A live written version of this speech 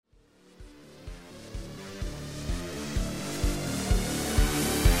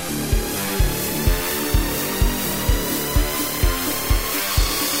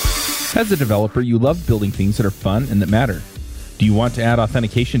As a developer, you love building things that are fun and that matter. Do you want to add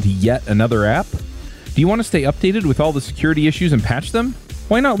authentication to yet another app? Do you want to stay updated with all the security issues and patch them?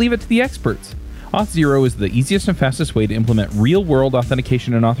 Why not leave it to the experts? Auth0 is the easiest and fastest way to implement real-world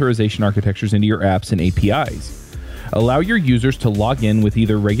authentication and authorization architectures into your apps and APIs. Allow your users to log in with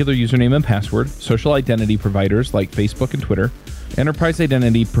either regular username and password, social identity providers like Facebook and Twitter, enterprise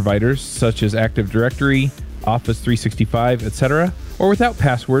identity providers such as Active Directory, Office 365, etc., or without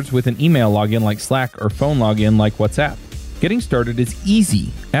passwords with an email login like Slack or phone login like WhatsApp. Getting started is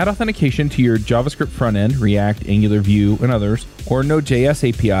easy. Add authentication to your JavaScript frontend, React, Angular, Vue, and others, or Node.js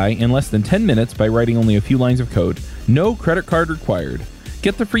API in less than 10 minutes by writing only a few lines of code. No credit card required.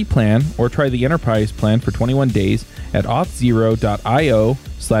 Get the free plan or try the enterprise plan for 21 days at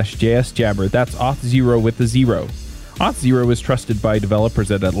auth0.io/jsjabber. That's auth0 with the zero. Auth0 is trusted by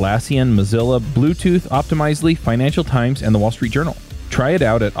developers at Atlassian, Mozilla, Bluetooth, Optimizely, Financial Times, and the Wall Street Journal. Try it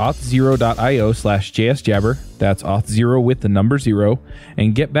out at auth0.io/jsjabber. That's auth0 with the number 0,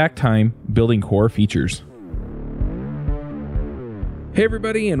 and get back time building core features. Hey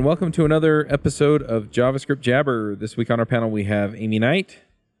everybody, and welcome to another episode of JavaScript Jabber. This week on our panel we have Amy Knight.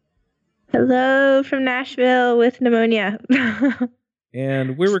 Hello from Nashville with pneumonia.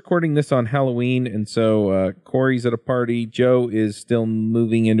 And we're recording this on Halloween, and so Corey's at a party. Joe is still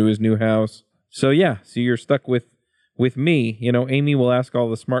moving into his new house. So you're stuck with me. You know, Amy will ask all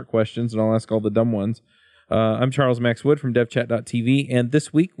the smart questions, and I'll ask all the dumb ones. I'm Charles Max Wood from devchat.tv, and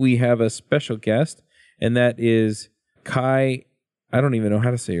this week we have a special guest, and that is Kai. I don't even know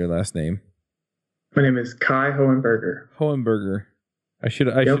how to say your last name. My name is Kai Hohenberger. Hohenberger. I should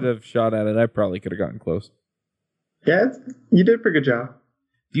have shot at it. I probably could have gotten close. Yeah, you did a pretty good job.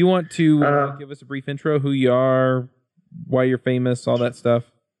 Do you want to give us a brief intro, who you are, why you're famous, all that stuff?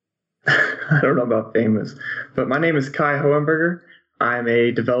 I don't know about famous, but my name is Kai Hohenberger. I'm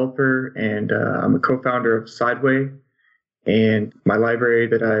a developer, and I'm a co-founder of Sideway. And my library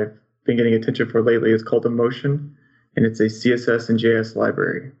that I've been getting attention for lately is called Emotion, and it's a CSS and JS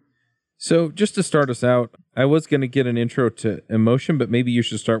library. So just to start us out, I was going to get an intro to Emotion, but maybe you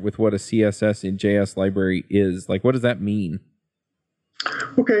should start with what a CSS and JS library is. Like, what does that mean?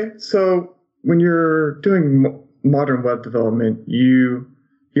 Okay, so when you're doing modern web development, you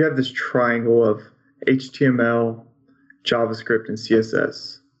have this triangle of HTML, JavaScript, and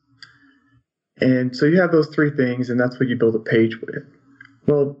CSS. And so you have those three things, and that's what you build a page with.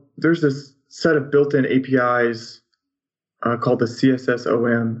 Well, there's this set of built-in APIs called the CSS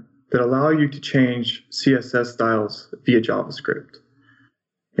OM that allow you to change CSS styles via JavaScript.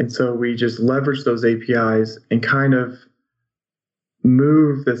 And so we just leverage those APIs and kind of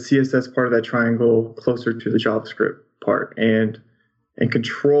move the CSS part of that triangle closer to the JavaScript part and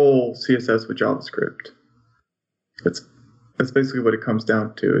control CSS with JavaScript. That's basically what it comes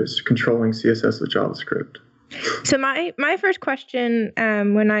down to, is controlling CSS with JavaScript. So my first question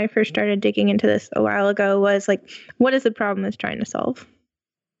when I first started digging into this a while ago was like, what is the problem it's trying to solve?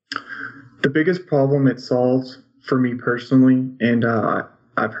 The biggest problem it solves for me personally, and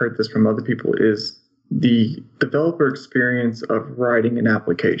I've heard this from other people, is the developer experience of writing an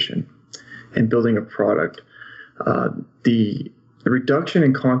application and building a product. The reduction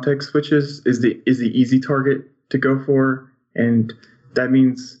in context switches is the easy target to go for, and that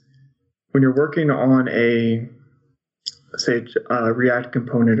means when you're working on a React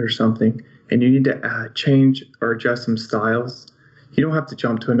component or something, and you need to change or adjust some styles, you don't have to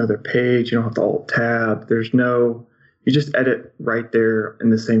jump to another page. You don't have to alt tab. You just edit right there in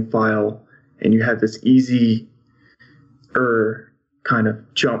the same file, and you have this easy kind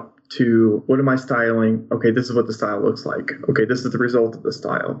of jump to, what am I styling? Okay, this is what the style looks like. Okay, this is the result of the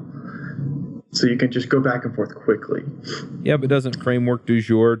style. So you can just go back and forth quickly. Yeah, but doesn't Framework du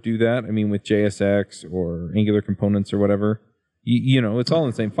jour do that? I mean, with JSX or Angular components or whatever, you know, it's all in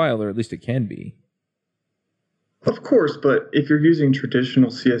the same file, or at least it can be. Of course, but if you're using traditional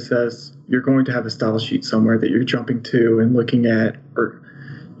CSS, you're going to have a style sheet somewhere that you're jumping to and looking at, or,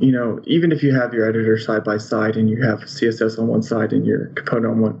 you know, even if you have your editor side by side and you have CSS on one side and your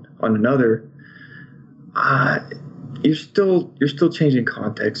component on another, you're still changing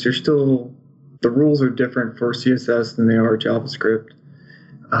context. The rules are different for CSS than they are JavaScript.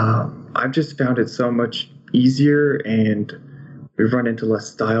 I've just found it so much easier, and we've run into less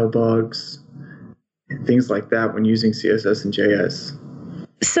style bugs and things like that when using CSS and JS.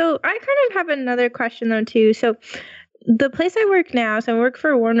 So I kind of have another question though too. So the place I work now, so I work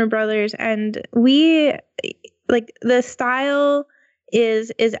for Warner Brothers, and we, like, the style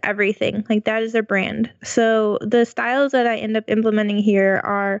is everything. Like, that is their brand. So the styles that I end up implementing here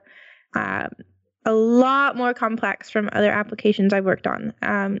are a lot more complex from other applications I've worked on.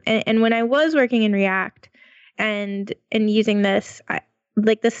 And when I was working in React and using this,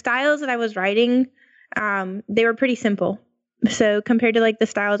 like the styles that I was writing, they were pretty simple. So compared to like the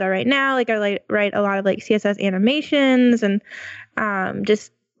styles I write now, like I write a lot of like CSS animations and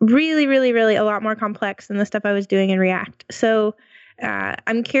just really, really, really a lot more complex than the stuff I was doing in React. So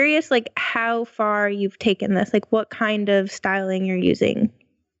I'm curious, like how far you've taken this, like what kind of styling you're using.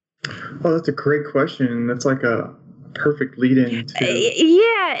 Oh, that's a great question. And that's like a perfect lead in to.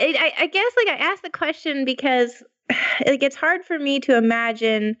 I guess like I asked the question because like it's hard for me to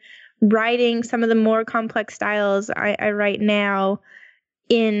imagine writing some of the more complex styles I write now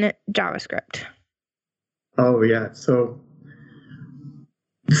in JavaScript. Oh, yeah. So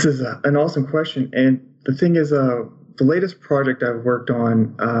this is an awesome question. And the thing is, the latest project I've worked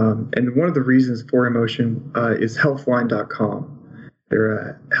on, and one of the reasons for Emotion is healthline.com. They're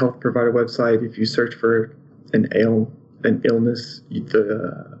a health provider website. If you search for an illness,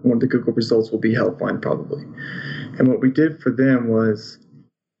 one of the Google results will be Healthline probably. And what we did for them was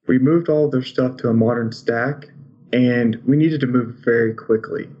we moved all of their stuff to a modern stack, and we needed to move very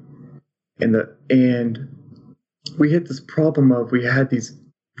quickly. And we hit this problem of we had these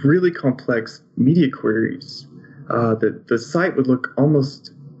really complex media queries. The site would look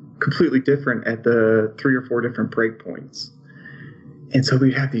almost completely different at the 3 or 4 different breakpoints. And so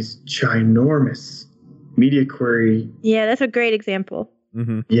we have these ginormous media query. Yeah, that's a great example.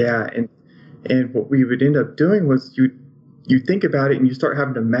 Mm-hmm. Yeah, and what we would end up doing was you think about it and you start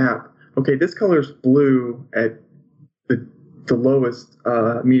having to map. Okay, this color is blue at the lowest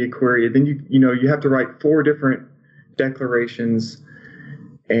media query, and then you have to write 4 different declarations,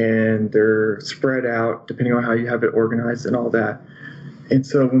 and they're spread out depending on how you have it organized and all that. And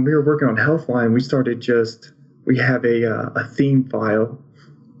so when we were working on Healthline, we have a theme file,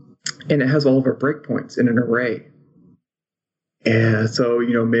 and it has all of our breakpoints in an array. And so,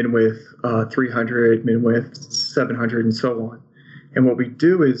 min width 300, min width 700, and so on. And what we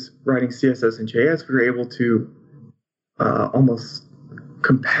do is writing CSS and JS, we were able to almost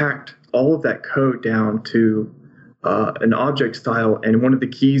compact all of that code down to an object style. And one of the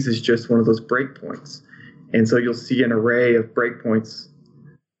keys is just one of those breakpoints. And so you'll see an array of breakpoints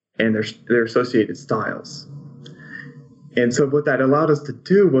and their associated styles. And so what that allowed us to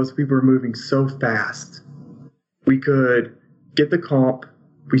do was we were moving so fast. We could get the comp,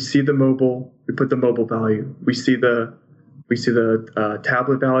 we see the mobile, we put the mobile value. We see the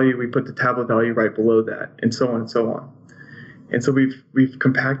tablet value, we put the tablet value right below that, and so on and so on. And so we've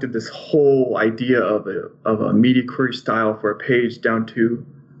compacted this whole idea of a media query style for a page down to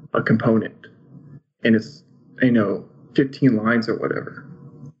a component. And it's 15 lines or whatever.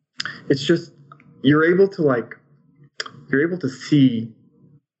 It's just you're able to see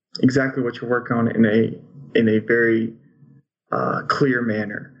exactly what you're working on in a very clear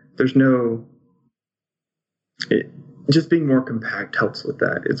manner. There's just being more compact helps with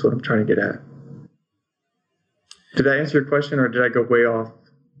that. It's what I'm trying to get at. Did I answer your question, or did I go way off?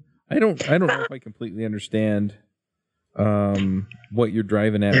 I don't know if I completely understand what you're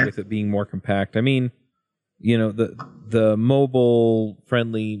driving at with it being more compact. I mean, the mobile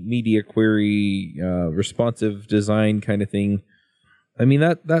friendly media query responsive design kind of thing. I mean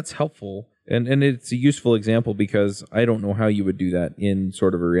that's helpful, and it's a useful example because I don't know how you would do that in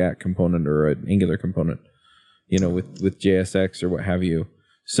sort of a React component or an Angular component, with JSX or what have you.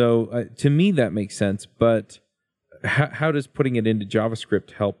 So to me that makes sense, but how does putting it into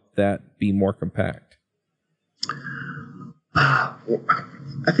JavaScript help that be more compact? I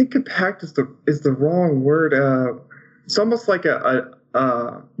think compact is the wrong word. It's almost like it's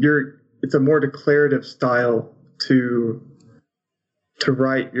a more declarative style to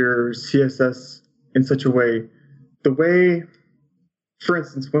write your CSS in such a way. The way, for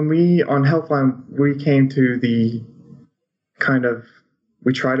instance, when we on Healthline, we came to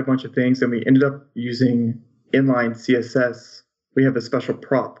we tried a bunch of things and we ended up using inline CSS. We have a special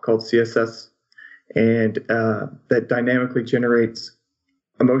prop called CSS, and that dynamically generates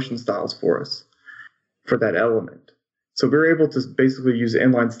emotion styles for us for that element. So we're able to basically use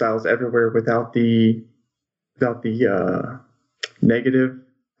inline styles everywhere without the negative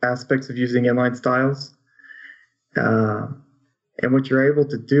aspects of using inline styles. And what you're able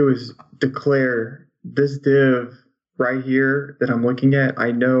to do is declare this div right here that I'm looking at.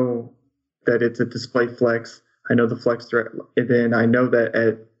 I know that it's a display flex. I know the flex thread, and then I know that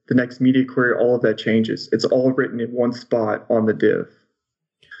at the next media query, all of that changes. It's all written in one spot on the div.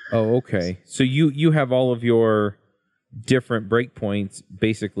 Oh, okay. So you have all of your different breakpoints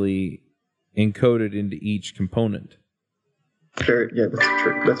basically encoded into each component. Yeah, that's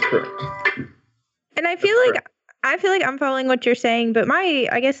true. That's correct. And I feel like I'm following what you're saying, but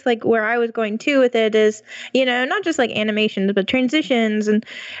I guess like where I was going too with it is, not just like animations, but transitions and,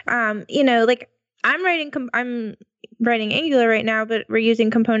 like I'm writing Angular right now, but we're using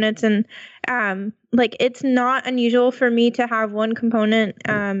components and, like it's not unusual for me to have one component,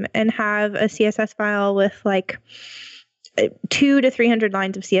 and have a CSS file with like 200 to 300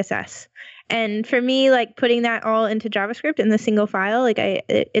 lines of CSS. And for me, like putting that all into JavaScript in the single file, like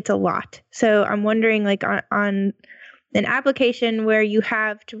it's a lot. So I'm wondering, like on an application where you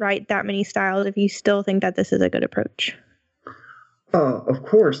have to write that many styles, if you still think that this is a good approach. Of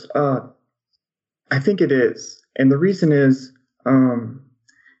course. I think it is. And the reason is,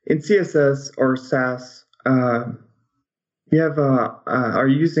 in CSS or Sass, you have, are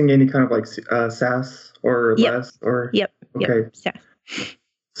you using any kind of like Sass or Yep. less? Or Yep. Okay. Yep.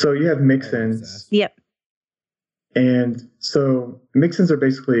 So you have mixins. Yep. And so mixins are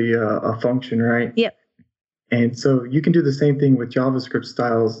basically a function, right? Yep. And so you can do the same thing with JavaScript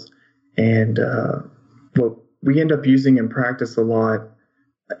styles. And what we end up using in practice a lot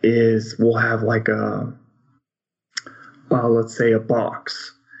is we'll have like let's say a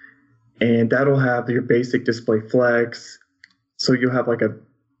box. And that'll have your basic display flex. So you'll have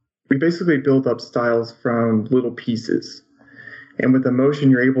we basically build up styles from little pieces. And with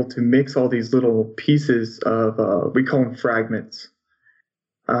Emotion, you're able to mix all these little pieces of, we call them fragments.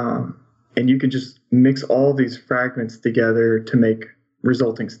 And you can just mix all these fragments together to make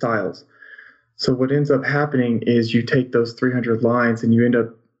resulting styles. So what ends up happening is you take those 300 lines and you end up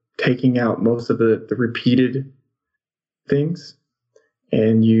taking out most of the repeated things,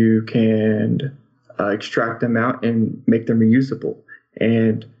 and you can extract them out and make them reusable.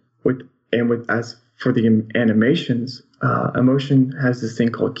 And as for the animations, Emotion has this thing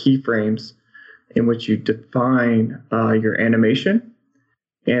called keyframes, in which you define your animation,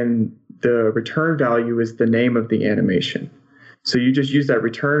 and the return value is the name of the animation. So you just use that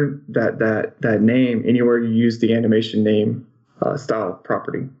return that name anywhere you use the animation name style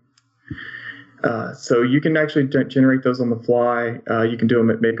property. So you can actually generate those on the fly. You can do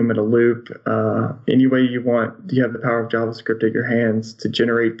them, make them in a loop. Any way you want. You have the power of JavaScript at your hands to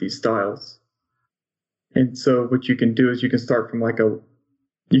generate these styles. And so what you can do is you can start from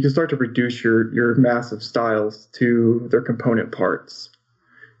you can start to reduce your massive styles to their component parts.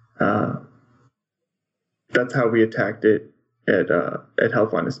 That's how we attacked it at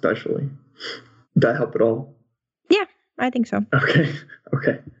Healthline, especially. Did that help at all? Yeah, I think so.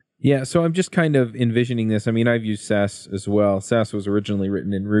 Okay. Yeah, so I'm just kind of envisioning this. I mean, I've used Sass as well. Sass was originally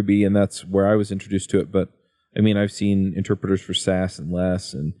written in Ruby, and that's where I was introduced to it. But, I mean, I've seen interpreters for Sass and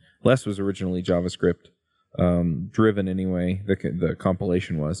Less was originally JavaScript driven anyway, the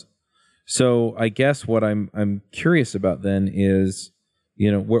compilation was. So I guess what I'm curious about then is,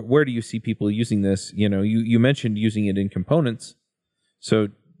 where do you see people using this? You mentioned using it in components. So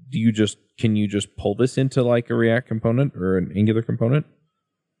can you just pull this into like a React component or an Angular component?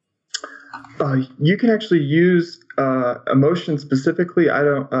 You can actually use Emotion specifically. I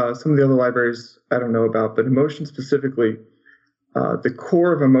don't. Some of the other libraries I don't know about, but Emotion specifically, the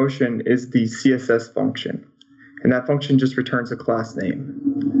core of Emotion is the CSS function, and that function just returns a class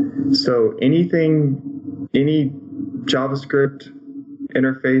name. So any JavaScript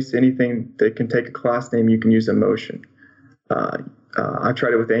interface, anything that can take a class name, you can use Emotion. I've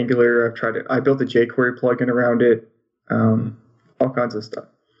tried it with Angular. I built a jQuery plugin around it. All kinds of stuff.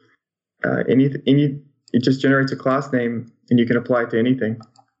 It just generates a class name, and you can apply it to anything.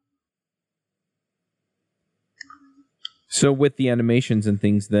 So with the animations and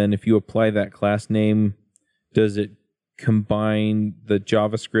things, then, if you apply that class name, does it combine the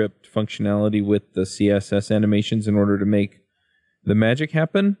JavaScript functionality with the CSS animations in order to make the magic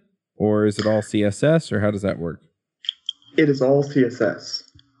happen? Or is it all CSS, or how does that work? It is all CSS.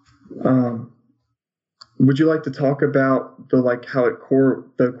 Would you like to talk about how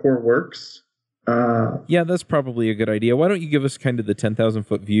the core works? Yeah, that's probably a good idea. Why don't you give us kind of the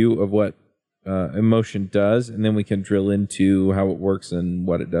 10,000-foot view of what Emotion does, and then we can drill into how it works and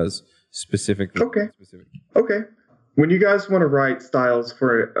what it does specifically. Okay. When you guys want to write styles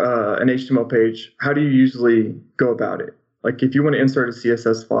for an HTML page, how do you usually go about it? Like if you want to insert a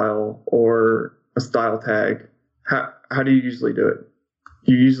CSS file or a style tag, how do you usually do it?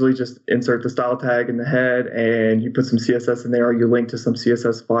 You usually just insert the style tag in the head and you put some CSS in there, or you link to some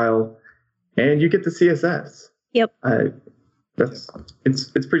CSS file and you get the CSS. Yep.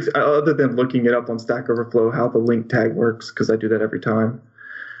 It's pretty, other than looking it up on Stack Overflow, how the link tag works, because I do that every time.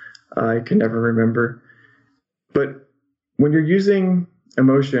 I can never remember. But when you're using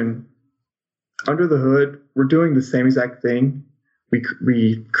Emotion, under the hood, we're doing the same exact thing.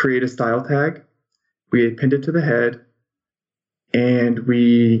 We create a style tag, we append it to the head, and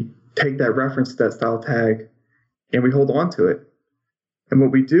we take that reference to that style tag, and we hold on to it. And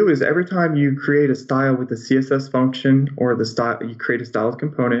what we do is every time you create a style with the CSS function or the style, you create a styled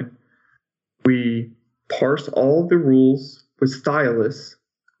component, we parse all of the rules with Stylus,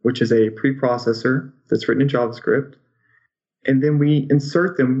 which is a preprocessor that's written in JavaScript, and then we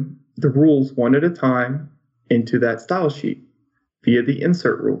insert the rules one at a time, into that style sheet via the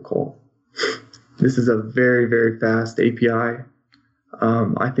insert rule call. This is a very, very fast API.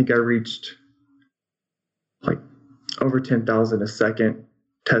 I think I reached like over 10,000 a second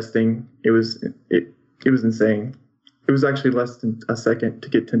testing. It was insane. It was actually less than a second to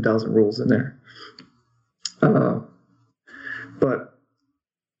get 10,000 rules in there. But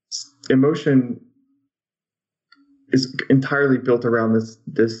Emotion is entirely built around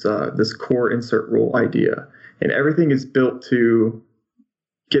this core insert rule idea, and everything is built to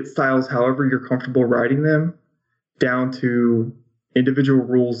get styles however you're comfortable writing them, down to individual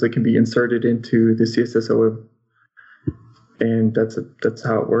rules that can be inserted into the CSS/OM, and that's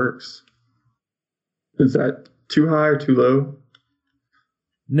how it works. Is that too high or too low?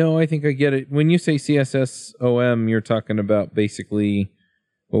 No, I think I get it. When you say CSS/OM, you're talking about basically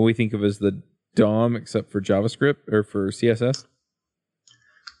what we think of as the DOM, except for JavaScript or for CSS.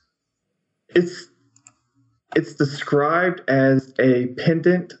 It's described as a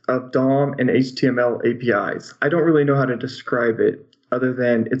pendant of DOM and HTML APIs. I don't really know how to describe it other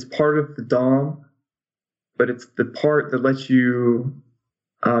than it's part of the DOM, but it's the part that lets you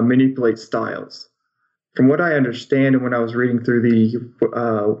manipulate styles. From what I understand, and when I was reading through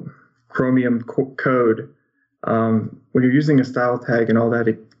the Chromium code, when you're using a style tag and all that,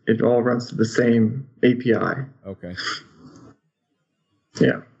 it all runs to the same API. Okay.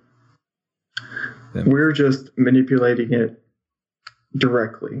 Yeah. We're just manipulating it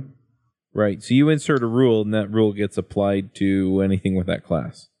directly. Right. So you insert a rule, and that rule gets applied to anything with that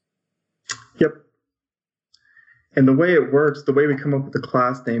class. Yep. And the way it works, the way we come up with the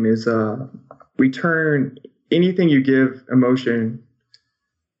class name is we turn anything you give Emotion,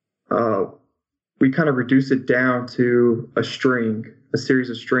 we kind of reduce it down to a string, a series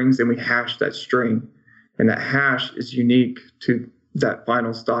of strings, and we hash that string. And that hash is unique to that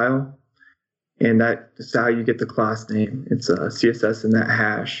final style. And that is how you get the class name. It's a CSS in that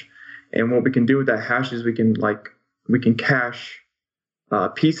hash. And what we can do with that hash is we can cache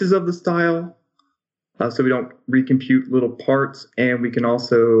pieces of the style, so we don't recompute little parts, and we can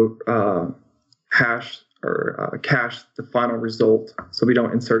also hash or cache the final result, so we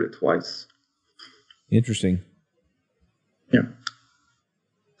don't insert it twice. Interesting. Yeah.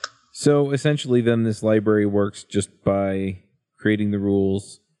 So essentially, then this library works just by creating the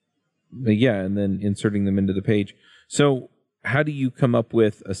rules. Yeah, and then inserting them into the page. So how do you come up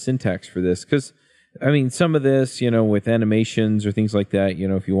with a syntax for this? Because, I mean, some of this, with animations or things like that,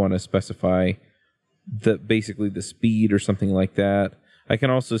 if you want to specify basically the speed or something like that. I can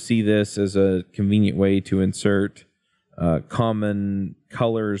also see this as a convenient way to insert common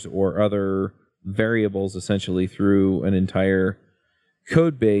colors or other variables essentially through an entire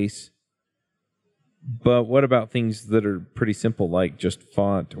code base. But what about things that are pretty simple, like just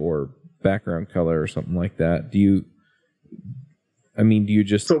font or background color or something like that? Do you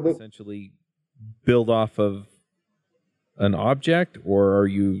just essentially build off of an object, or are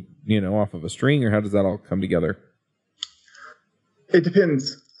you, off of a string, or how does that all come together? It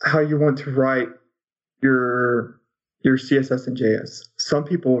depends how you want to write your CSS and JS. Some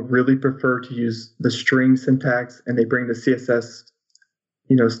people really prefer to use the string syntax, and they bring the CSS,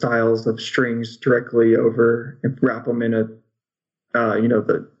 styles of strings directly over and wrap them in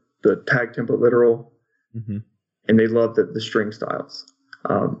the tag template literal. Mm-hmm. And they love the string styles.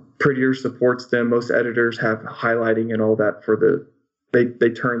 Prettier supports them. Most editors have highlighting and all that they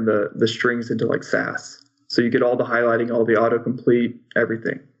turn the strings into like Sass. So you get all the highlighting, all the autocomplete,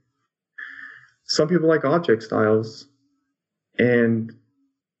 everything. Some people like object styles, and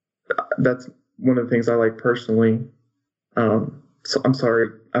that's one of the things I like personally. So I'm sorry,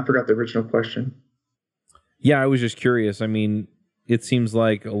 I forgot the original question. Yeah, I was just curious. I mean, it seems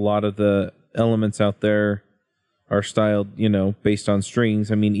like a lot of the elements out there are styled, based on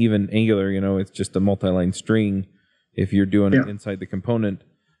strings. I mean, even Angular, it's just a multi-line string if you're doing it inside the component.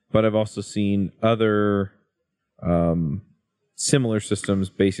 But I've also seen other similar systems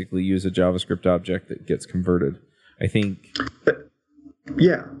basically use a JavaScript object that gets converted. I think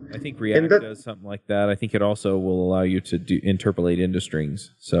React does something like that. I think it also will allow you to interpolate into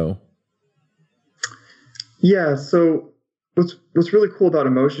strings. So yeah, so what's really cool about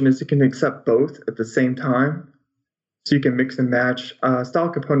Emotion is it can accept both at the same time. So you can mix and match. Style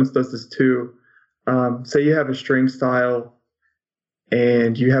Components does this too. Say you have a string style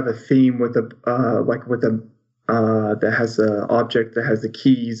and you have a theme with a that has an object that has the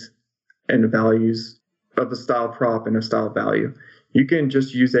keys and the values of a style prop and a style value. You can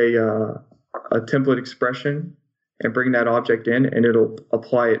just use a template expression and bring that object in, and it'll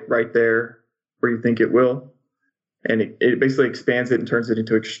apply it right there where you think it will. And it basically expands it and turns it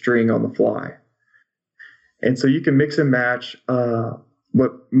into a string on the fly. And so you can mix and match.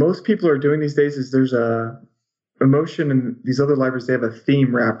 What most people are doing these days is there's Emotion and these other libraries, they have a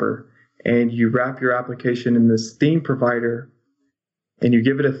theme wrapper, and you wrap your application in this theme provider, and you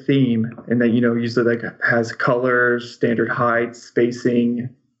give it a theme, and then usually like has colors, standard height, spacing,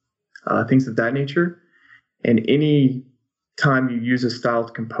 things of that nature. And any time you use a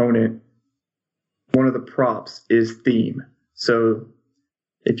styled component, one of the props is theme. So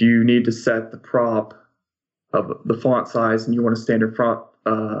if you need to set the prop of the font size and you want a standard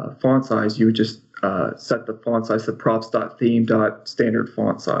font size, you would just set the font size to props.theme.standard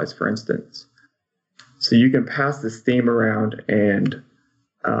font size, for instance. So you can pass this theme around and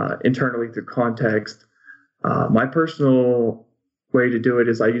internally through context. My personal way to do it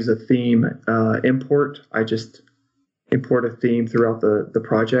is I use a theme import. I just import a theme throughout the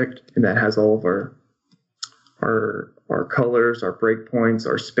project, and that has all of our colors, our breakpoints,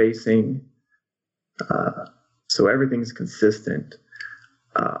 our spacing. So everything's consistent.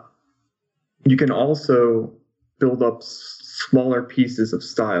 You can also build up smaller pieces of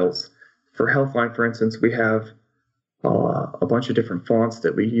styles. For Healthline, for instance, we have a bunch of different fonts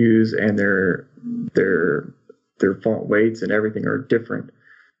that we use, and their font weights and everything are different.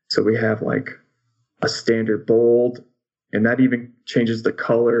 So we have like a standard bold, and that even changes the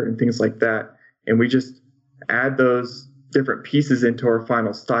color and things like that. And we just add those different pieces into our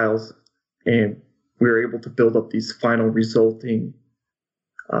final styles, and we're able to build up these final resulting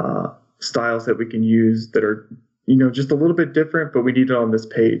styles that we can use that are, just a little bit different, but we need it on this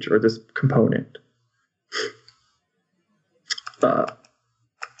page or this component. I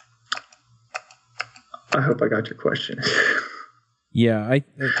hope I got your question. Yeah,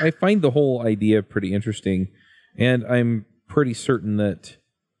 I find the whole idea pretty interesting, and I'm pretty certain that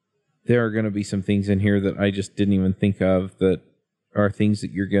there are going to be some things in here that I just didn't even think of that are things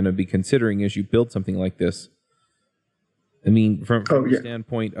that you're going to be considering as you build something like this. I mean, from the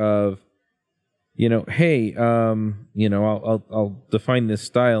standpoint of, hey, I'll define this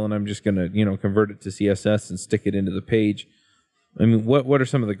style and I'm just going to, convert it to CSS and stick it into the page. I mean, what are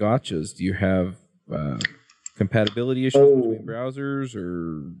some of the gotchas? Do you have compatibility issues between browsers,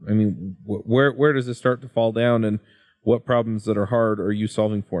 or where does it start to fall down, and what problems that are hard are you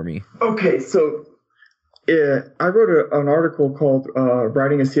solving for me? Okay, so I wrote an article called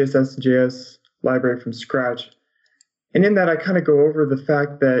 "Writing a CSS and JS Library from Scratch," and in that I kind of go over the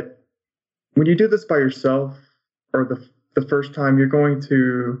fact that when you do this by yourself, or the first time, you're going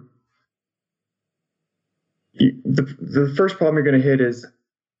to the first problem you're going to hit is,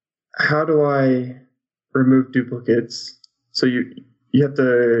 how do I remove duplicates? So you have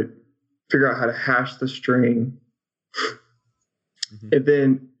to figure out how to hash the string. Mm-hmm. And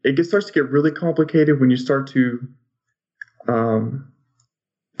then it starts to get really complicated when you start to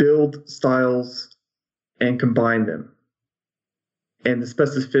build styles and combine them, and the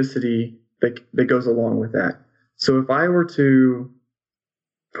specificity that goes along with that. So if I were to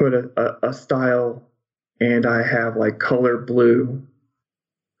put a style and I have like color blue,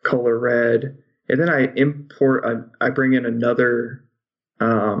 color red, and then I bring in another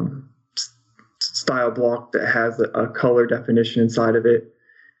style block that has a color definition inside of it,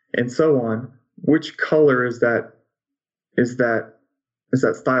 and so on. Which color is that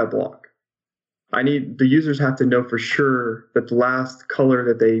style block? The users have to know for sure that the last color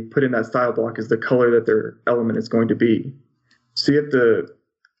that they put in that style block is the color that their element is going to be. So you have to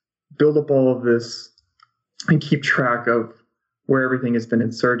build up all of this and keep track of where everything has been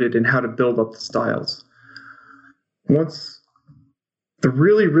inserted and how to build up the styles. The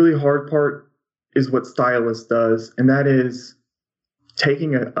really, really hard part is what Stylist does, and that is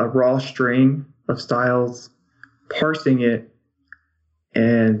taking a raw string of styles, parsing it,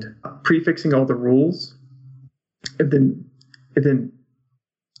 and prefixing all the rules, and then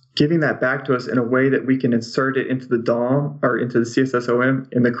giving that back to us in a way that we can insert it into the DOM or into the CSSOM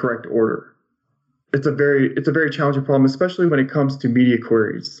in the correct order. It's a very challenging problem, especially when it comes to media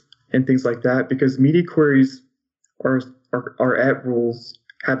queries and things like that, because media queries are at rules,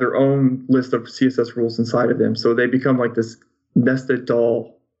 have their own list of CSS rules inside of them. So they become like this nested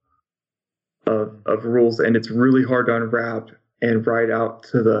doll of rules, and it's really hard to unwrap and write out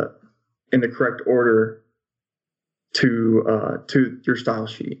in the correct order to your style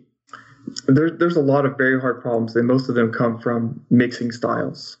sheet. there's a lot of very hard problems, and most of them come from mixing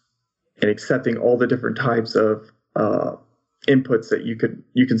styles and accepting all the different types of inputs that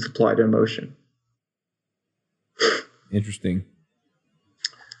you can supply to emotion. Interesting.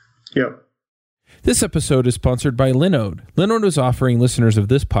 Yep. This episode is sponsored by Linode. Linode is offering listeners of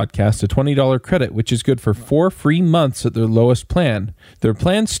this podcast a $20 credit, which is good for 4 free months at their lowest plan. Their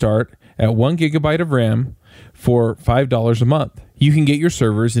plans start at 1 gigabyte of RAM for $5 a month. You can get your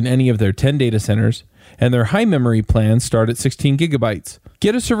servers in any of their 10 data centers, and their high memory plans start at 16 gigabytes.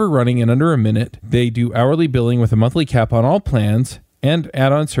 Get a server running in under a minute. They do hourly billing with a monthly cap on all plans and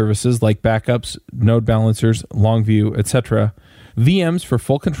add-on services like backups, node balancers, Longview, etc. VMs for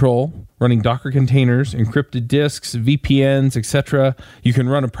full control, running Docker containers, encrypted disks, VPNs, etc. You can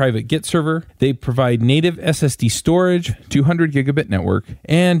run a private Git server. They provide native SSD storage, 200 gigabit network,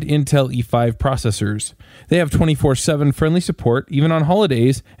 and Intel E5 processors. They have 24/7 friendly support, even on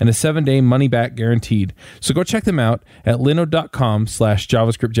holidays, and a 7-day money-back guaranteed. So go check them out at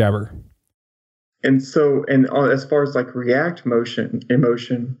linode.com/JavaScriptJabber. And so, as far as like React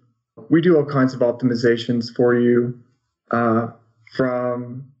emotion, we do all kinds of optimizations for you.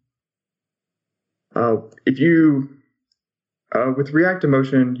 With React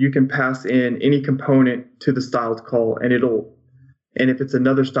Emotion, you can pass in any component to the styled call, and if it's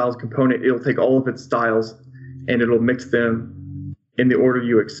another styled component, it'll take all of its styles and it'll mix them in the order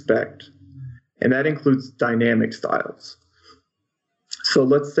you expect. And that includes dynamic styles. So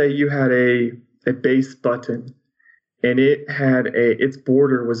let's say you had a base button and its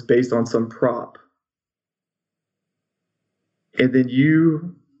border was based on some prop. And then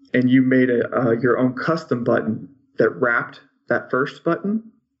you made your own custom button that wrapped that first button.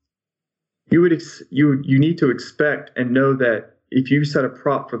 You need to expect and know that if you set a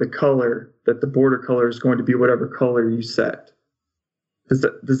prop for the color, that the border color is going to be whatever color you set. Does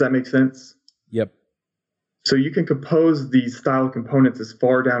that make sense? Yep. So you can compose these style components as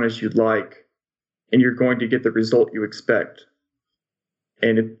far down as you'd like, and you're going to get the result you expect,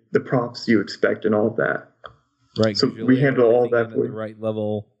 and the props you expect, and all of that. Right. So we handle all that at the right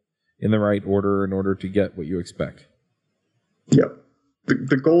level, in the right order, in order to get what you expect. Yep.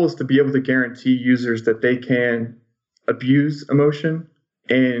 The goal is to be able to guarantee users that they can abuse emotion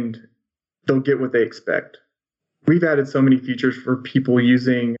and they'll get what they expect. We've added so many features for people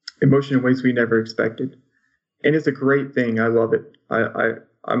using emotion in ways we never expected. And it's a great thing. I love it.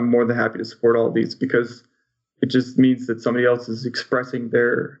 I'm more than happy to support all of these because it just means that somebody else is expressing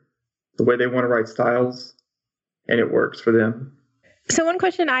the way they want to write styles, and it works for them. So one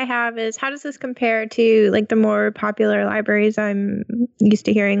question I have is, how does this compare to like the more popular libraries I'm used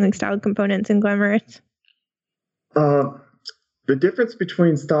to hearing, like Styled Components and Glamorous? The difference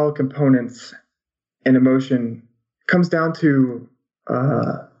between Styled Components and Emotion comes down to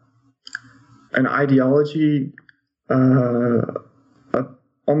an ideology,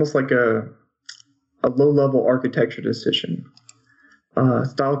 almost like a low-level architecture decision.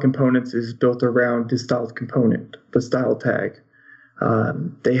 Styled Components is built around the styled component, the style tag.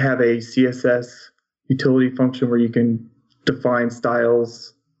 They have a CSS utility function where you can define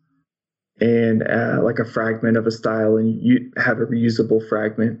styles and like a fragment of a style, and you have a reusable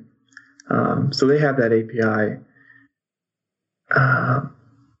fragment. So they have that API.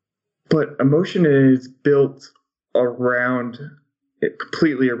 But Emotion is built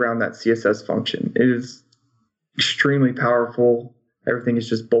completely around that CSS function. It is extremely powerful. Everything is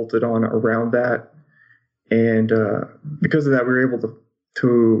just bolted on around that. And because of that, we're able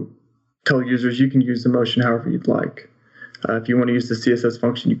to tell users you can use Emotion however you'd like. If you want to use the CSS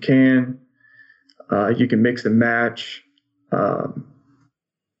function, you can. You can mix and match. I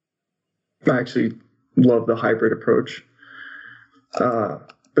actually love the hybrid approach.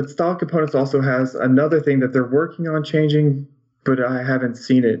 But Style Components also has another thing that they're working on changing, but I haven't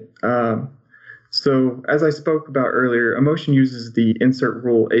seen it. So as I spoke about earlier, Emotion uses the insert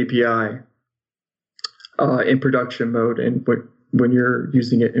rule API in production mode and when you're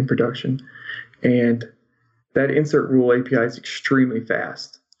using it in production. And that insert rule API is extremely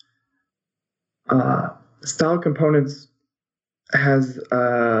fast. Style Components has,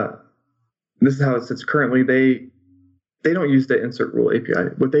 this is how it sits currently, they don't use the insert rule API.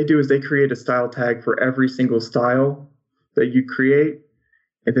 What they do is they create a style tag for every single style that you create,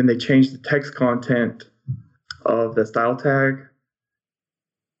 and then they change the text content of the style tag,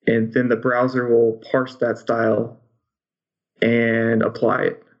 and then the browser will parse that style and apply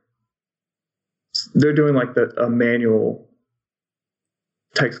it. They're doing like a manual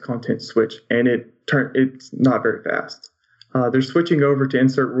text content switch, and it's not very fast. They're switching over to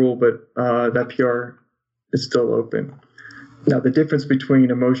insert rule, but that PR is still open. Now, the difference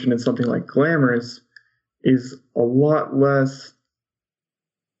between Emotion and something like Glamorous is a lot less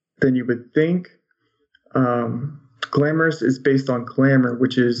than you would think. Glamorous is based on Glamour,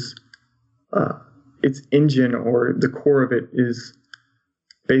 which is its engine, or the core of it is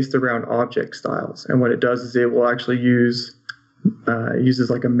based around object styles. And what it does is it will actually uses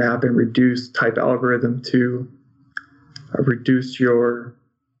like a map and reduce type algorithm to reduce your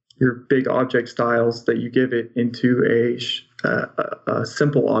big object styles that you give it into a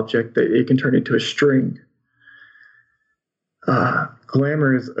simple object that it can turn into a string.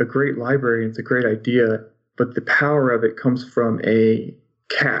 Glamour is a great library. It's a great idea, but the power of it comes from a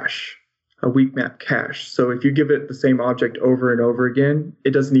cache, a weak map cache. So if you give it the same object over and over again,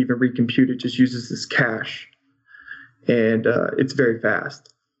 it doesn't even recompute. It just uses this cache, and it's very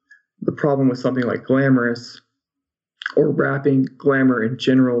fast. The problem with something like Glamorous, or wrapping Glamour in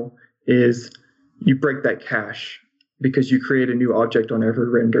general, is you break that cache because you create a new object on every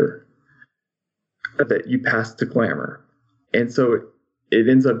render that you pass to Glamour. And so it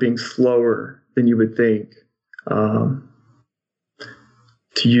ends up being slower than you would think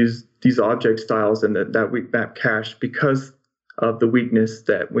to use these object styles and that weak map cache, because of the weakness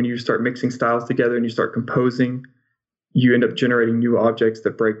that when you start mixing styles together and you start composing, you end up generating new objects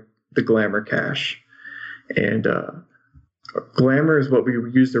that break the Glamour cache. And Glamour is what we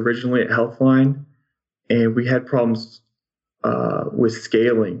used originally at Healthline, and we had problems with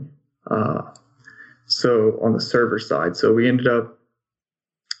scaling. So on the server side, so we ended up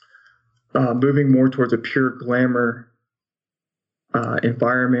moving more towards a pure Glamour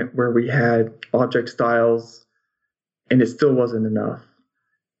environment where we had object styles, and it still wasn't enough.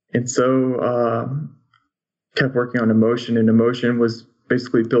 And so kept working on Emotion, and Emotion was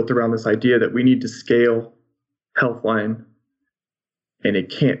basically built around this idea that we need to scale Healthline, and it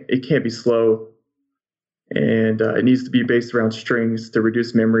can't be slow, and it needs to be based around strings to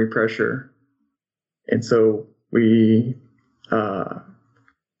reduce memory pressure. And so we,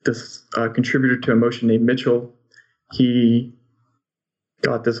 this contributor to Emotion named Mitchell, he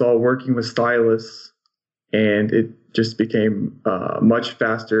got this all working with Stylus, and it just became a much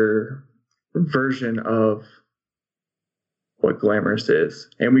faster version of what Glamorous is.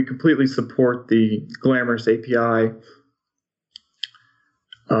 And we completely support the Glamorous API.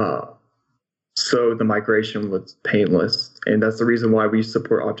 So the migration was painless, and that's the reason why we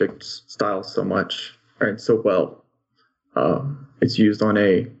support object styles so much and so well. It's used on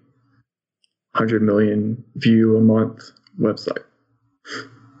a 100 million view a month website.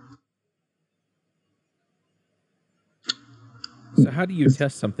 So how do you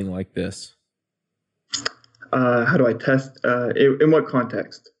test something like this? How do I test? In what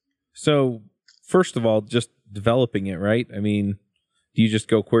context? So first of all, just developing it, right? I mean, do you just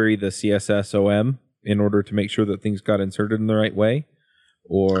go query the CSS OM in order to make sure that things got inserted in the right way?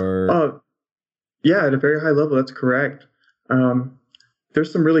 Or yeah, at a very high level, that's correct.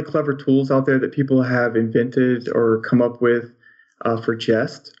 There's some really clever tools out there that people have invented or come up with for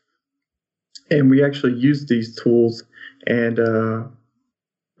Jest. And we actually use these tools. And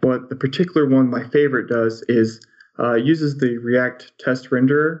what the particular one, my favorite, does is uses the React test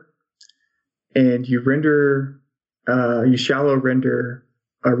renderer, and you shallow render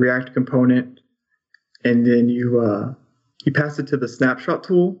a React component, and then you pass it to the snapshot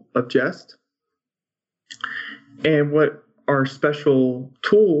tool of Jest. And what our special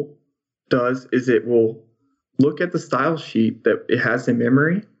tool does is it will look at the style sheet that it has in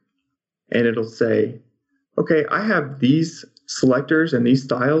memory, and it'll say, okay, I have these selectors and these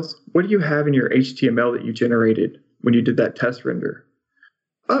styles. What do you have in your HTML that you generated when you did that test render?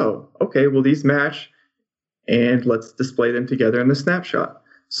 Oh, okay, well, these match, and let's display them together in the snapshot.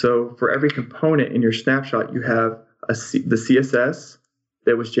 So for every component in your snapshot, you have the CSS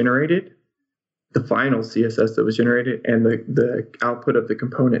that was generated, the final CSS that was generated, and the output of the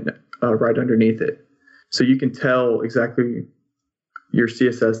component right underneath it. So you can tell exactly your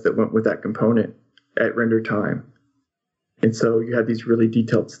CSS that went with that component at render time. And so you have these really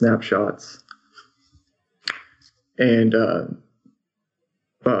detailed snapshots. And so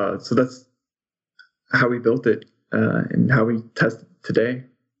that's how we built it and how we test it today.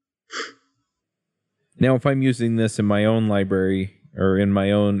 Now, if I'm using this in my own library or in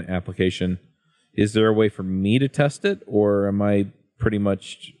my own application, is there a way for me to test it, or am I pretty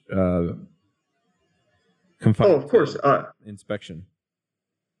much confined of course. to inspection?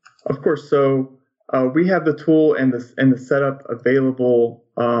 Of course. So we have the tool and the setup available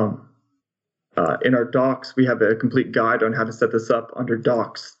in our docs. We have a complete guide on how to set this up under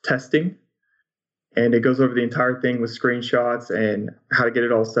docs testing, and it goes over the entire thing with screenshots and how to get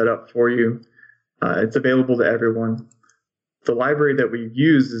it all set up for you. It's available to everyone. the library that we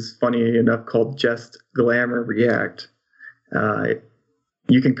use is funny enough called Just Glamour React.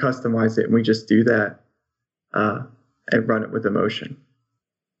 You can customize it, and we just do that and run it with emotion.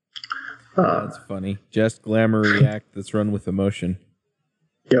 That's funny. Just Glamour React that's run with emotion.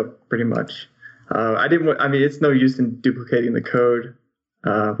 Yep, pretty much. It's no use in duplicating the code.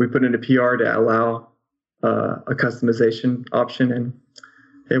 We put in a PR to allow a customization option, and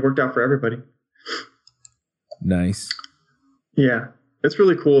it worked out for everybody. Nice. Yeah, it's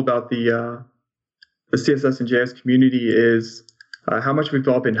really cool about the CSS and JS community is how much we've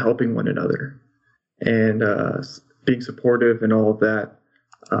all been helping one another and being supportive and all of that.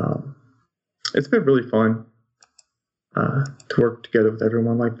 It's been really fun to work together with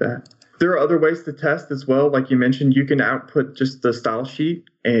everyone like that. There are other ways to test as well. Like you mentioned, you can output just the style sheet.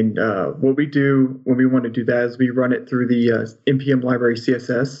 And what we do when we want to do that is we run it through the NPM library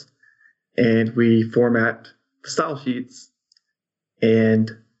CSS, and we format the style sheets, and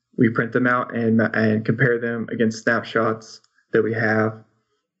we print them out and compare them against snapshots that we have.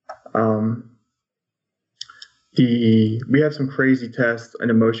 We have some crazy tests in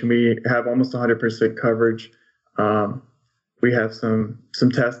emotion. We have almost 100% coverage. We have some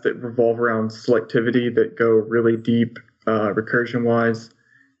tests that revolve around selectivity that go really deep recursion-wise,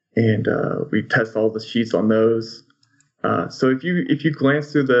 and we test all the sheets on those. So if you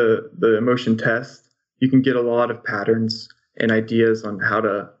glance through the emotion test, you can get a lot of patterns and ideas on how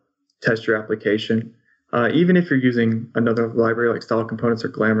to test your application. Even if you're using another library like Style Components or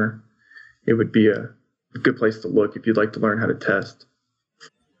Glamour, it would be a good place to look if you'd like to learn how to test.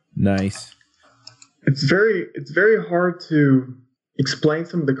 Nice. It's very hard to explain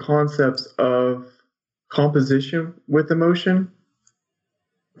some of the concepts of composition with emotion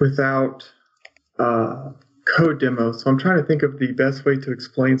without code demo. So I'm trying to think of the best way to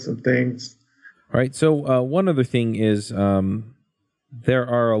explain some things. All right. So one other thing is there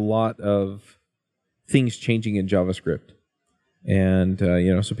are a lot of things changing in JavaScript. And,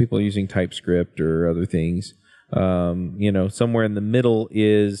 so people are using TypeScript or other things. Somewhere in the middle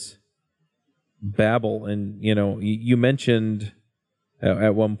is Babel. And, you mentioned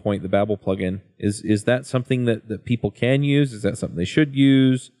at one point the Babel plugin. Is that something that people can use? Is that something they should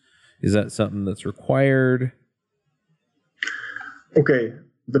use? Is that something that's required? Okay.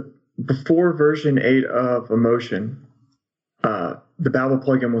 Before version 8 of Emotion, the Babel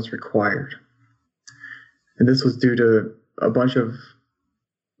plugin was required. And this was due to a bunch of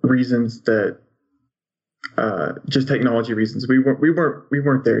reasons that just technology reasons. We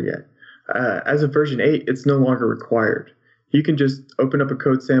weren't there yet. As of version 8, it's no longer required. You can just open up a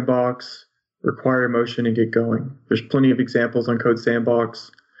Code Sandbox, require emotion, and get going. There's plenty of examples on Code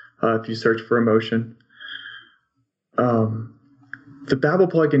Sandbox if you search for emotion. The Babel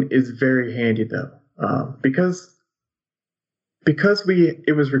plugin is very handy though, because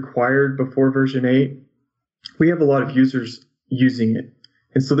it was required before version 8. We have a lot of users using it,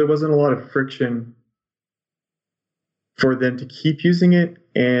 and so there wasn't a lot of friction for them to keep using it,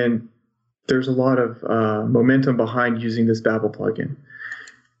 and there's a lot of momentum behind using this Babel plugin.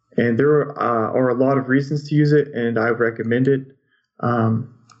 And there are a lot of reasons to use it, and I recommend it.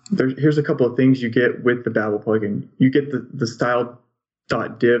 Here's a couple of things you get with the Babel plugin. You get the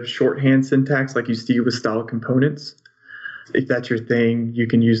style.div shorthand syntax like you see with Style Components. If that's your thing, you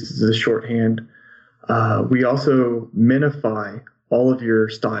can use the shorthand. We also minify all of your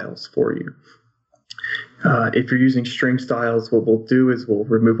styles for you. If you're using string styles, what we'll do is we'll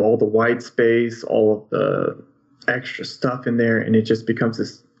remove all the white space, all of the extra stuff in there, and it just becomes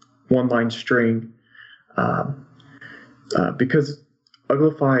this one-line string. Because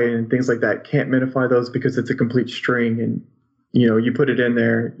Uglify and things like that can't minify those because it's a complete string, and you put it in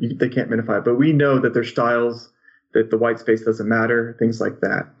there, they can't minify it. But we know that there's styles that the white space doesn't matter, things like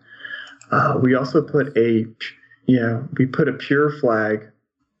that. We also put a pure flag.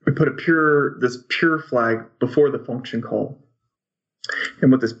 We put this pure flag before the function call.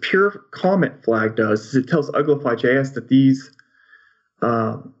 And what this pure comment flag does is it tells Uglify.js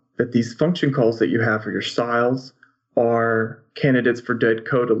that these function calls that you have for your styles are candidates for dead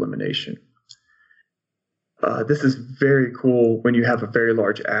code elimination. This is very cool when you have a very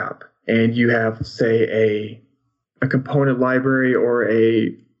large app and you have, say, a component library or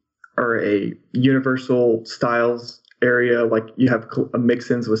a universal styles area, like you have a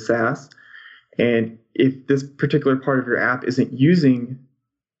mix-ins with Sass. And if this particular part of your app isn't using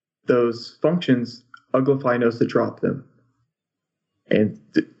those functions, Uglify knows to drop them. And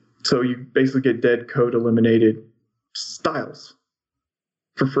so you basically get dead code eliminated styles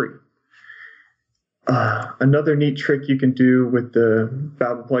for free. Another neat trick you can do with the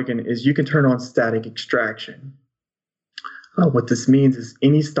Babel plugin is you can turn on static extraction. What this means is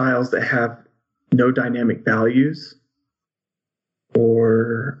any styles that have no dynamic values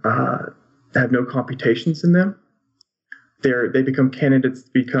or have no computations in them, they become candidates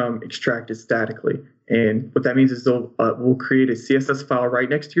to become extracted statically. And what that means is we'll create a CSS file right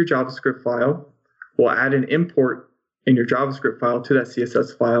next to your JavaScript file. We'll add an import in your JavaScript file to that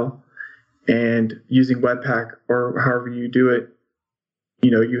CSS file. And using Webpack or however you do it,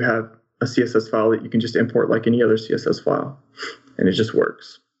 you have a CSS file that you can just import like any other CSS file. And it just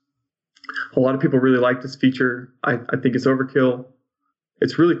works. A lot of people really like this feature. I think it's overkill.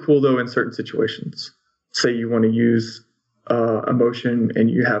 It's really cool, though, in certain situations. Say you want to use Emotion and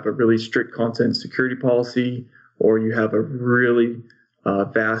you have a really strict content security policy, or you have a really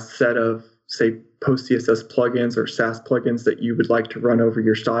vast set of, say, post-CSS plugins or Sass plugins that you would like to run over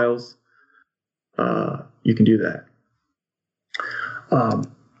your styles. You can do that.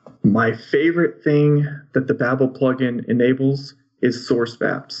 My favorite thing that the Babel plugin enables is source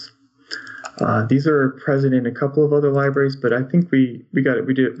maps. These are present in a couple of other libraries, but I think we've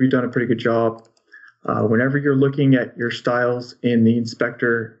done a pretty good job. Whenever you're looking at your styles in the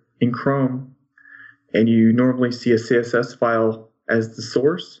inspector in Chrome, and you normally see a CSS file as the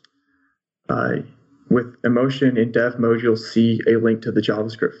source, with Emotion in dev mode, you'll see a link to the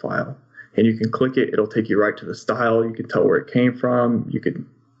JavaScript file. And you can click it, it'll take you right to the style. You can tell where it came from. You could,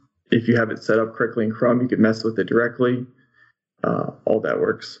 if you have it set up correctly in Chrome, you could mess with it directly. All that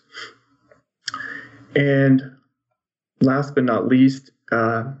works. And last but not least,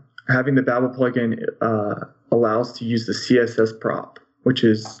 having the Babel plugin allows to use the CSS prop, which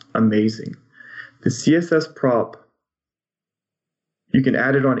is amazing. The CSS prop, you can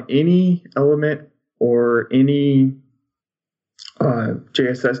add it on any element or any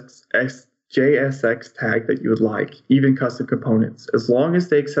JSX tag that you would like, even custom components, as long as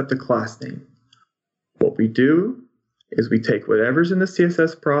they accept a class name. What we do is we take whatever's in the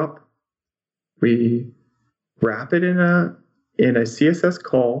CSS prop, we wrap it in a CSS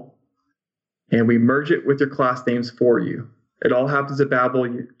call, and we merge it with your class names for you. It all happens at Babel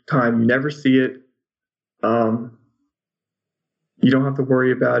time. You never see it. You don't have to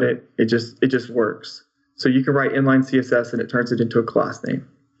worry about it. It just works. So you can write inline CSS and it turns it into a class name.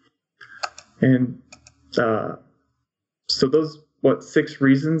 And so those, 6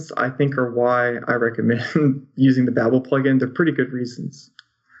 reasons I think are why I recommend using the Babel plugin. They're pretty good reasons.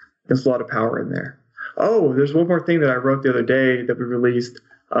 There's a lot of power in there. Oh, there's one more thing that I wrote the other day that we released.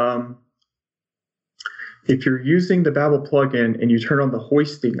 If you're using the Babel plugin and you turn on the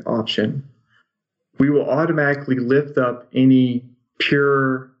hoisting option, we will automatically lift up any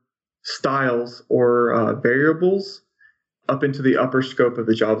pure styles or variables up into the upper scope of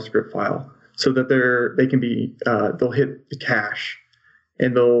the JavaScript file, so that they can be they'll hit the cache,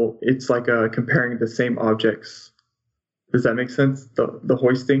 and it's like comparing the same objects. Does that make sense? The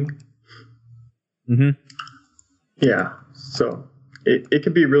hoisting. Mm-hmm. Yeah. So it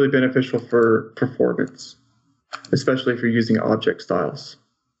can be really beneficial for performance, especially if you're using object styles.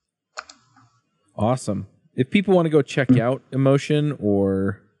 Awesome. If people want to go check out Emotion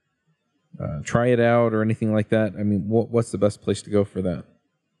or try it out or anything like that, I mean, what's the best place to go for that?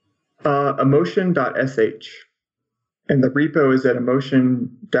 Emotion.sh. And the repo is at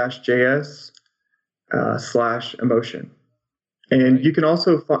emotion-js/emotion. And you can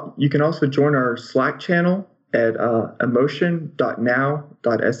also join our Slack channel at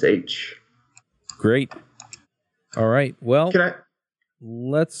emotion.now.sh. Great. All right. Well,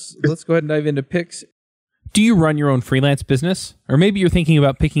 let's go ahead and dive into picks. Do you run your own freelance business? Or maybe you're thinking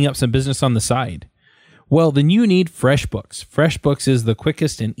about picking up some business on the side? Well, then you need FreshBooks. FreshBooks is the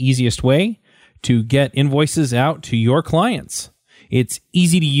quickest and easiest way to get invoices out to your clients. It's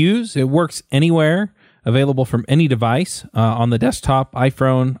easy to use. It works anywhere, available from any device, on the desktop,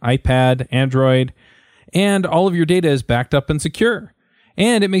 iPhone, iPad, Android, and all of your data is backed up and secure.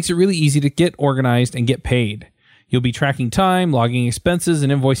 And it makes it really easy to get organized and get paid. You'll be tracking time, logging expenses,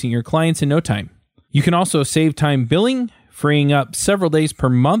 and invoicing your clients in no time. You can also save time billing, freeing up several days per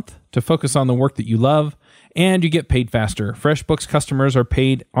month to focus on the work that you love, and you get paid faster. FreshBooks customers are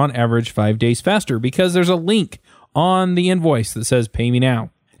paid on average 5 days faster because there's a link on the invoice that says "Pay me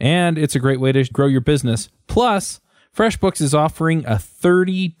now." And it's a great way to grow your business. Plus, FreshBooks is offering a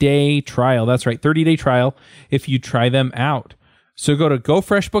 30-day trial. That's right, 30-day trial if you try them out. So go to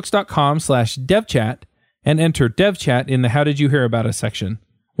gofreshbooks.com/devchat and enter devchat in the How Did You Hear About Us section.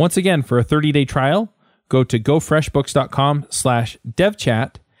 Once again, for a 30-day trial, go to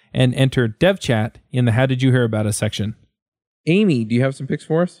gofreshbooks.com/devchat and enter devchat in the How Did You Hear About Us section. Amy, do you have some picks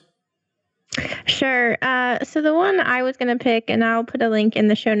for us? Sure. So the one I was going to pick, and I'll put a link in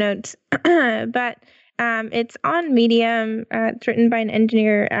the show notes, but It's on Medium. It's written by an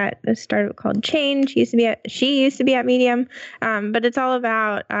engineer at a startup called Change. She used to be at Medium, but it's all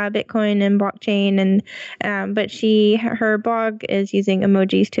about Bitcoin and blockchain. And but her blog is using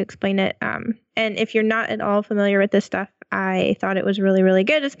emojis to explain it. And if you're not at all familiar with this stuff, I thought it was really, really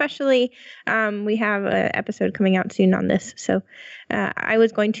good. Especially, we have an episode coming out soon on this. So I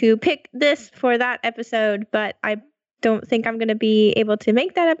was going to pick this for that episode, but I don't think I'm going to be able to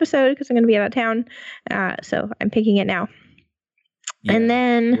make that episode because I'm going to be out of town. So I'm picking it now. Yeah, and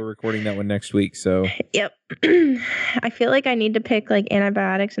then we're recording that one next week. So yep. I feel like I need to pick like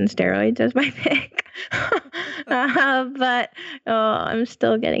antibiotics and steroids as my pick. But I'm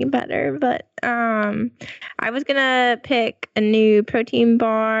still getting better. But I was going to pick a new protein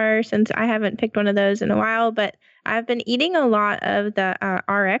bar since I haven't picked one of those in a while, but I've been eating a lot of the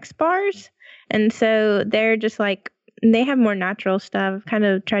RX bars. And so they're just like, they have more natural stuff. Kind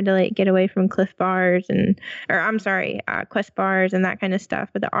of tried to like get away from Quest bars and that kind of stuff.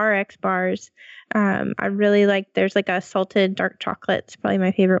 But the RX bars, I really like. There's like a salted dark chocolate. It's probably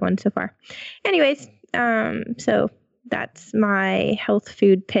my favorite one so far. Anyways, so that's my health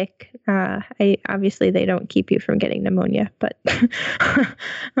food pick. Obviously they don't keep you from getting pneumonia, but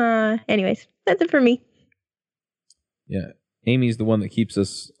anyways, that's it for me. Yeah. Amy's the one that keeps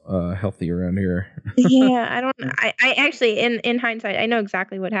us healthy around here. Yeah, I actually, in hindsight, I know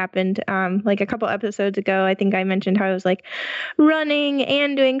exactly what happened. Like a couple episodes ago, I think I mentioned how I was like running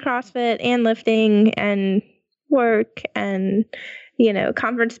and doing CrossFit and lifting and work and,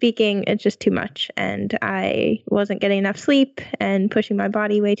 conference speaking. It's just too much. And I wasn't getting enough sleep and pushing my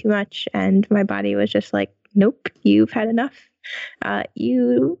body way too much. And my body was just like, nope, you've had enough.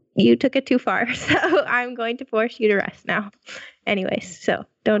 You took it too far, so I'm going to force you to rest now. Anyways, so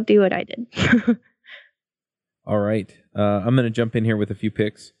don't do what I did. All right. I'm going to jump in here with a few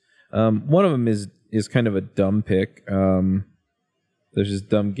picks. One of them is kind of a dumb pick. There's this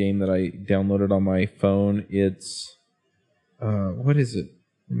dumb game that I downloaded on my phone. It's what is it?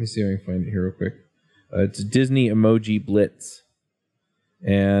 Let me see if I can find it here real quick. It's Disney Emoji Blitz.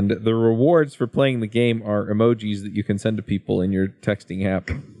 And the rewards for playing the game are emojis that you can send to people in your texting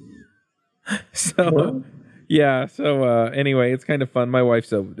app. So, yeah. So, anyway, it's kind of fun. My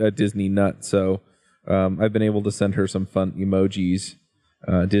wife's a Disney nut, so I've been able to send her some fun emojis,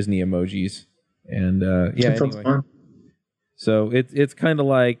 Disney emojis. And, yeah, that sounds fun. So, it's kind of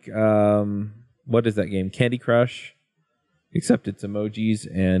like, what is that game? Candy Crush, except it's emojis.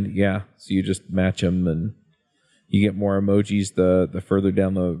 And, yeah, so you just match them and you get more emojis the further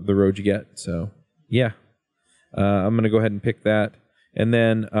down the road you get. So, yeah. I'm going to go ahead and pick that. And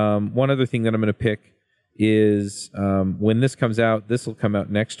then one other thing that I'm going to pick is when this comes out, this will come out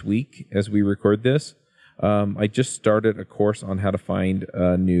next week as we record this. I just started a course on how to find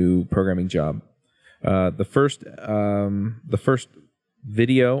a new programming job. The first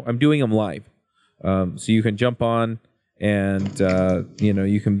video, I'm doing them live. So you can jump on and,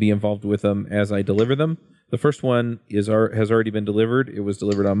 you can be involved with them as I deliver them. The first one has already been delivered. It was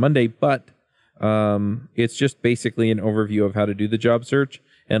delivered on Monday, but it's just basically an overview of how to do the job search,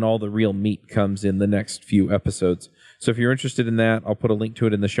 and all the real meat comes in the next few episodes. So if you're interested in that, I'll put a link to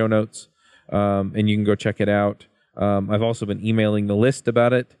it in the show notes, and you can go check it out. I've also been emailing the list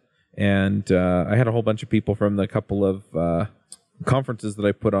about it, and I had a whole bunch of people from the couple of conferences that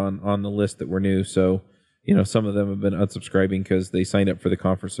I put on the list that were new. So, some of them have been unsubscribing because they signed up for the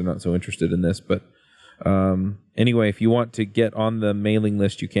conference. They're not so interested in this, but anyway, if you want to get on the mailing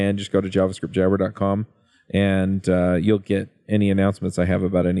list, you can just go to javascriptjabber.com and you'll get any announcements I have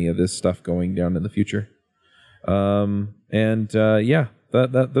about any of this stuff going down in the future. Yeah,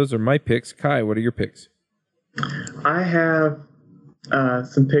 those are my picks. Kai, what are your picks? I have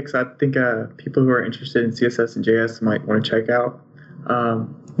some picks I think people who are interested in CSS and JS might want to check out.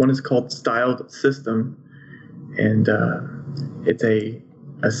 One is called Styled System, and it's a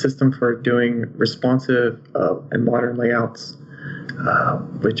system for doing responsive and modern layouts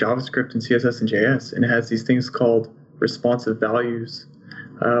with JavaScript and CSS and JS. And it has these things called responsive values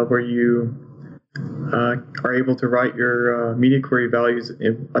where you are able to write your media query values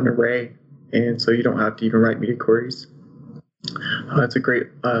in an array. And so you don't have to even write media queries. It's a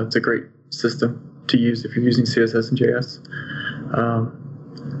great system to use if you're using CSS and JS.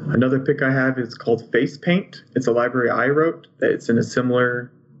 Another pick I have is called Face Paint. It's a library I wrote. It's in a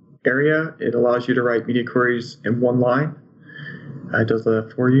similar area. It allows you to write media queries in one line. It does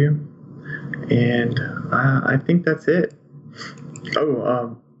that for you. And I think that's it.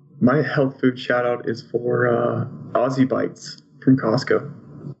 Oh, my health food shout out is for Aussie Bites from Costco.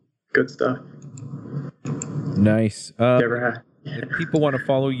 Good stuff. Nice. Never If people want to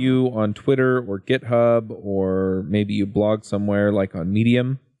follow you on Twitter or GitHub, or maybe you blog somewhere like on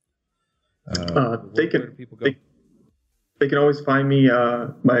Medium, they can always find me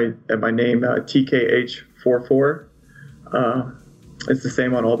at my name, TKH44. It's the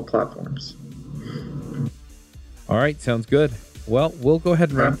same on all the platforms. All right, sounds good. Well, we'll go ahead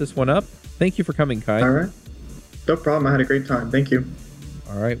and wrap this one up. Thank you for coming, Kai. All right. No problem. I had a great time. Thank you.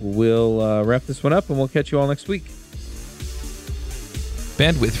 All right, we'll wrap this one up, and we'll catch you all next week.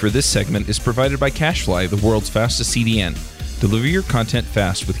 Bandwidth for this segment is provided by CacheFly, the world's fastest CDN. Deliver your content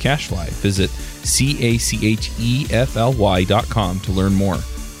fast with CacheFly. Visit CACHEFLY.com to learn more.